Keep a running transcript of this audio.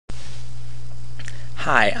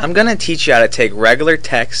Hi, I'm going to teach you how to take regular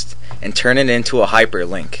text and turn it into a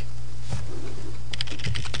hyperlink.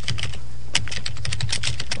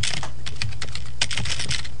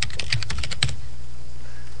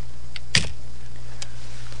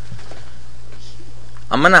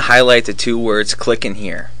 I'm going to highlight the two words "click" in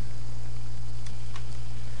here.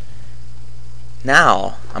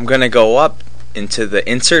 Now I'm going to go up into the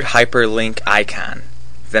insert hyperlink icon.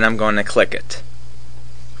 Then I'm going to click it.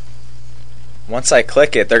 Once I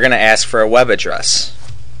click it, they're going to ask for a web address.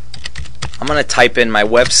 I'm going to type in my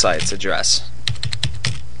website's address.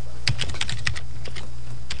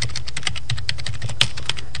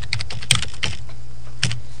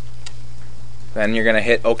 Then you're going to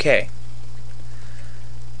hit OK.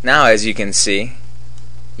 Now, as you can see,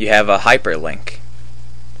 you have a hyperlink.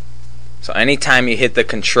 So anytime you hit the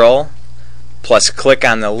Control plus click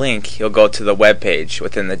on the link, you'll go to the web page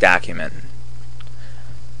within the document.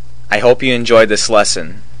 I hope you enjoyed this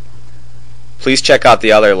lesson. Please check out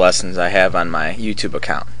the other lessons I have on my YouTube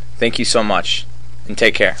account. Thank you so much, and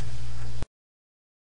take care.